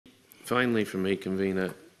Finally, from me,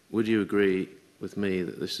 Convener, would you agree with me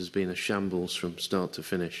that this has been a shambles from start to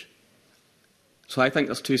finish? So I think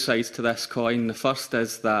there's two sides to this coin. The first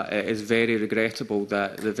is that it is very regrettable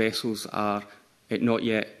that the vessels are not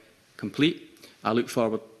yet complete. I look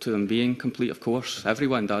forward to them being complete, of course.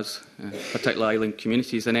 Everyone does, particularly island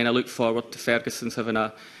communities. And then I look forward to Ferguson's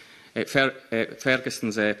having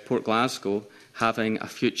Ferguson's Port Glasgow having a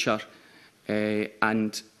future.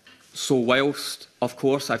 And so whilst, of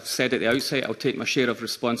course, I've said at the outset I'll take my share of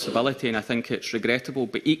responsibility, and I think it's regrettable,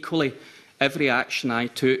 but equally every action I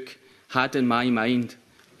took had in my mind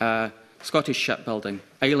Scottish shipbuilding,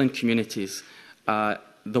 island communities, the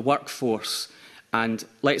workforce, and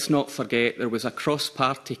let's not forget there was a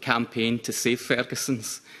cross-party campaign to save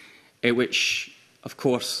Ferguson's, which of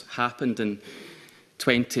course happened in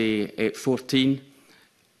 2014.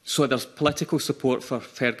 So there's political support for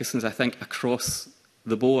Ferguson's, I think, across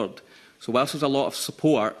the board. So whilst there's a lot of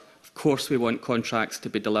support, of course we want contracts to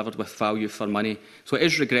be delivered with value for money. So it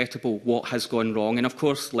is regrettable what has gone wrong, and of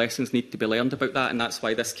course lessons need to be learned about that, and that's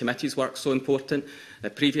why this committee's work is so important. The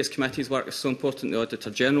previous committee's work is so important, the Auditor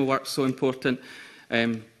General work is so important.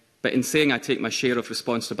 But in saying I take my share of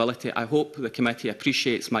responsibility, I hope the committee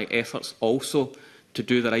appreciates my efforts also to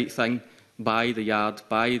do the right thing by the yard,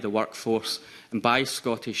 by the workforce and by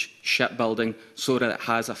Scottish shipbuilding so that it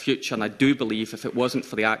has a future. And I do believe if it wasn't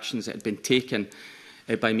for the actions that had been taken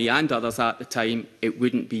by me and others at the time, it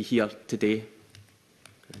wouldn't be here today.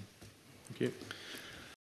 Okay. Thank you.